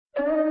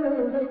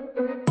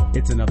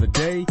It's another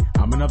day,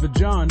 I'm another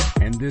John,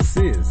 and this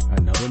is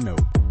Another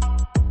Note.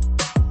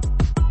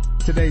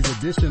 Today's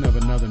edition of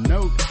Another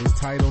Note is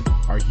titled,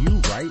 Are You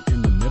Right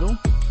in the Middle?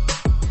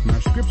 And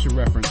our scripture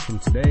reference from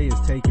today is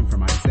taken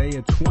from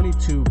Isaiah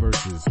 22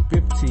 verses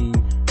 15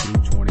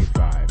 through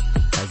 25.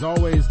 As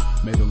always,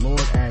 may the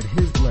Lord add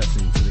His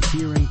blessing to the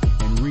hearing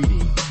and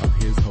reading of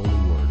His holy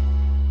word.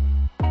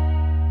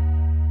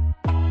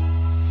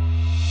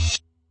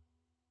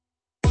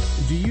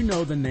 Do you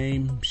know the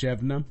name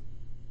Shebna?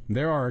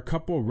 There are a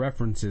couple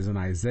references in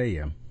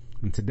Isaiah,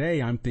 and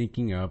today I'm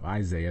thinking of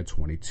Isaiah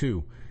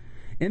 22.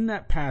 In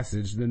that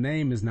passage, the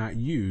name is not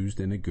used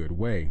in a good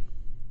way.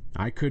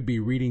 I could be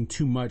reading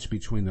too much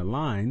between the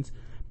lines,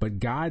 but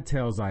God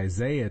tells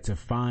Isaiah to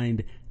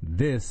find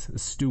this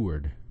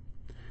steward.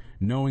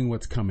 Knowing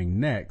what's coming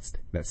next,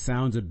 that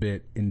sounds a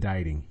bit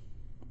indicting.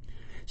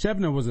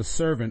 Shebna was a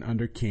servant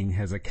under King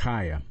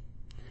Hezekiah.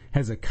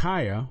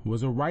 Hezekiah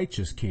was a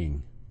righteous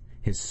king.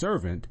 His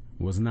servant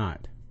was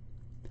not.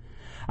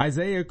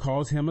 Isaiah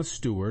calls him a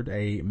steward,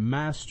 a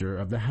master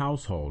of the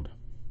household.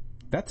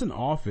 That's an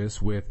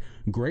office with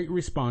great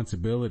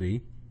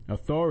responsibility,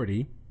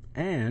 authority,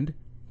 and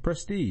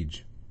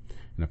prestige.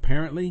 And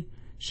apparently,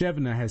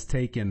 Shebna has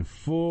taken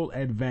full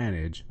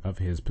advantage of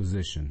his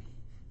position.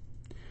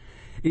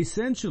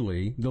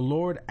 Essentially, the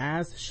Lord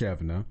asked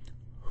Shebna,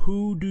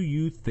 "Who do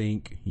you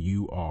think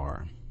you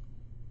are?"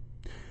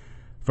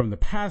 From the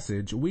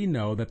passage, we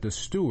know that the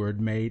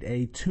steward made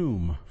a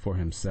tomb for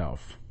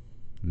himself.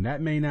 And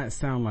that may not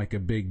sound like a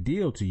big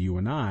deal to you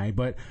and I,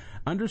 but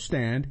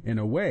understand, in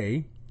a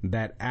way,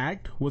 that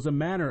act was a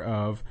manner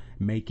of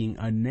making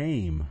a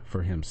name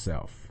for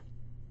himself.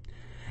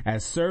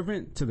 As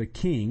servant to the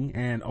king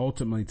and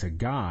ultimately to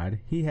God,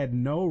 he had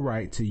no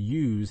right to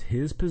use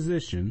his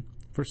position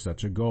for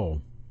such a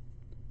goal.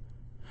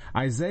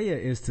 Isaiah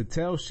is to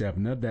tell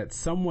Shebna that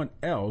someone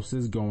else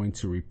is going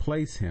to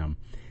replace him.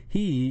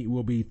 He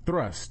will be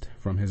thrust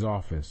from his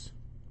office.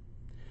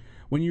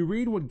 When you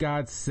read what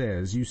God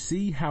says, you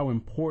see how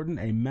important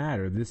a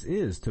matter this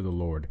is to the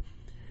Lord.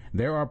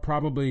 There are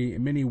probably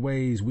many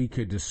ways we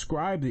could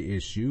describe the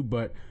issue,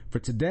 but for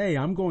today,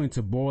 I'm going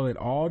to boil it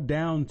all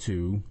down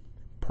to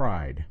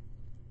pride.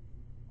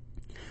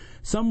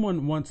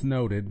 Someone once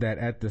noted that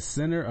at the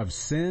center of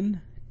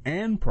sin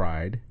and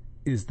pride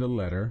is the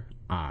letter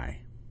I.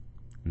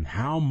 And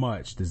how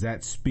much does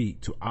that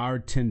speak to our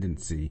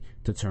tendency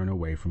to turn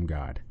away from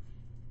God?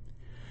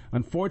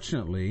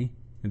 Unfortunately,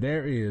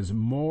 there is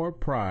more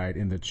pride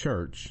in the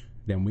church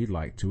than we'd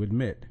like to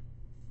admit.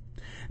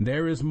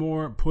 There is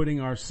more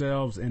putting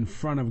ourselves in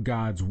front of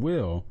God's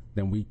will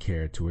than we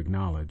care to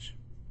acknowledge.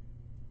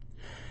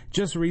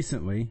 Just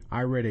recently,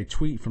 I read a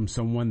tweet from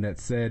someone that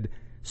said,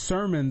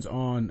 sermons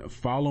on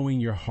following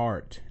your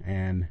heart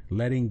and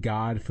letting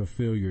God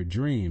fulfill your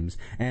dreams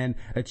and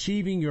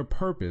achieving your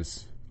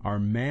purpose are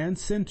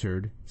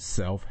man-centered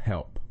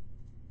self-help.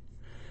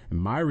 And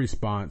my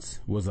response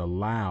was a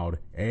loud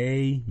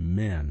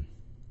amen.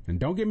 And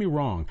don't get me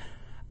wrong,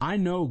 I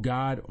know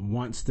God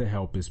wants to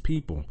help his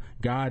people.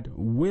 God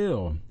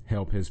will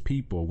help his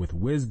people with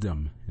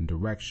wisdom and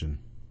direction.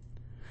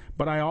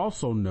 But I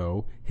also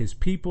know his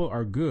people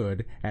are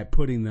good at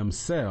putting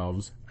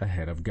themselves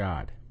ahead of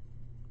God.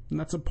 And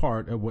that's a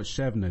part of what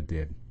Shebna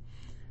did.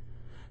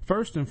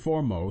 First and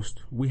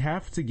foremost, we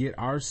have to get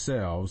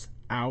ourselves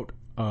out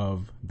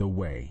of the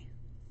way.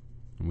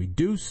 And we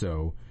do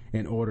so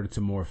in order to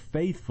more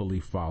faithfully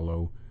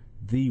follow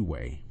the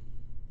way.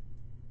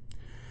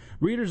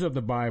 Readers of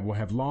the Bible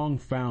have long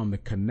found the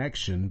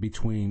connection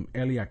between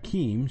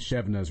Eliakim,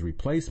 Shebna's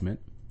replacement,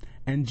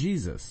 and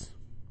Jesus.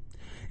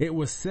 It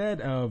was said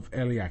of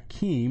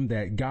Eliakim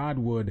that God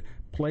would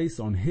place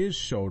on his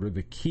shoulder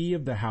the key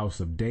of the house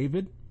of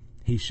David.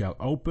 He shall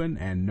open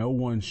and no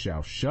one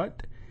shall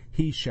shut.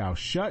 He shall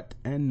shut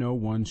and no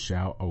one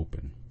shall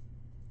open.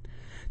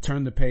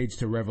 Turn the page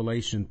to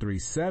Revelation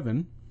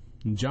 3:7.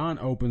 John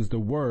opens the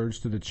words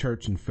to the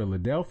church in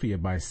Philadelphia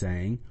by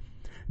saying,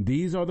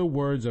 "These are the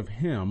words of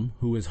him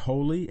who is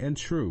holy and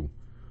true,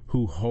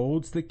 who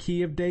holds the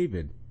key of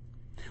David.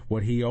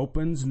 What he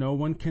opens no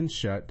one can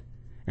shut,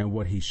 and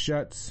what he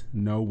shuts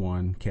no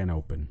one can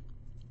open."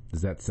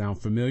 Does that sound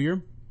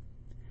familiar?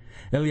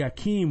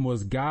 Eliakim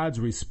was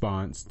God's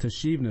response to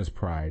Shebna's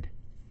pride,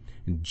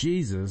 and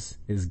Jesus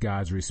is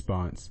God's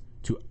response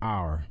to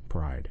our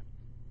pride.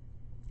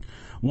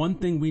 One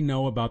thing we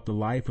know about the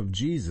life of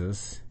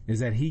Jesus is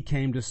that he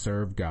came to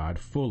serve God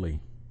fully.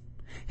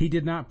 He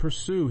did not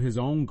pursue his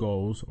own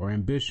goals or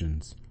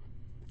ambitions.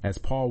 As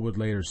Paul would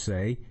later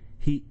say,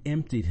 he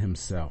emptied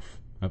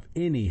himself of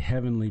any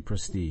heavenly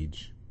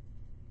prestige.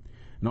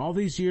 And all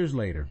these years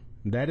later,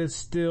 that is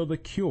still the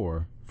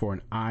cure for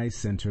an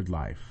I-centered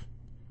life.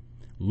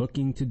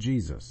 Looking to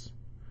Jesus,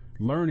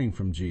 learning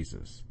from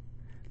Jesus,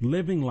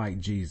 living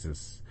like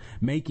Jesus,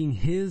 making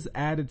his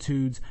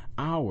attitudes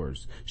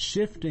ours,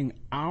 shifting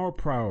our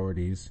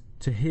priorities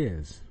to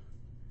his.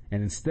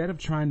 And instead of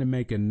trying to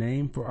make a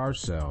name for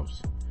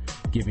ourselves,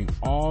 giving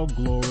all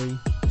glory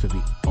to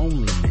the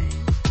only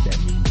name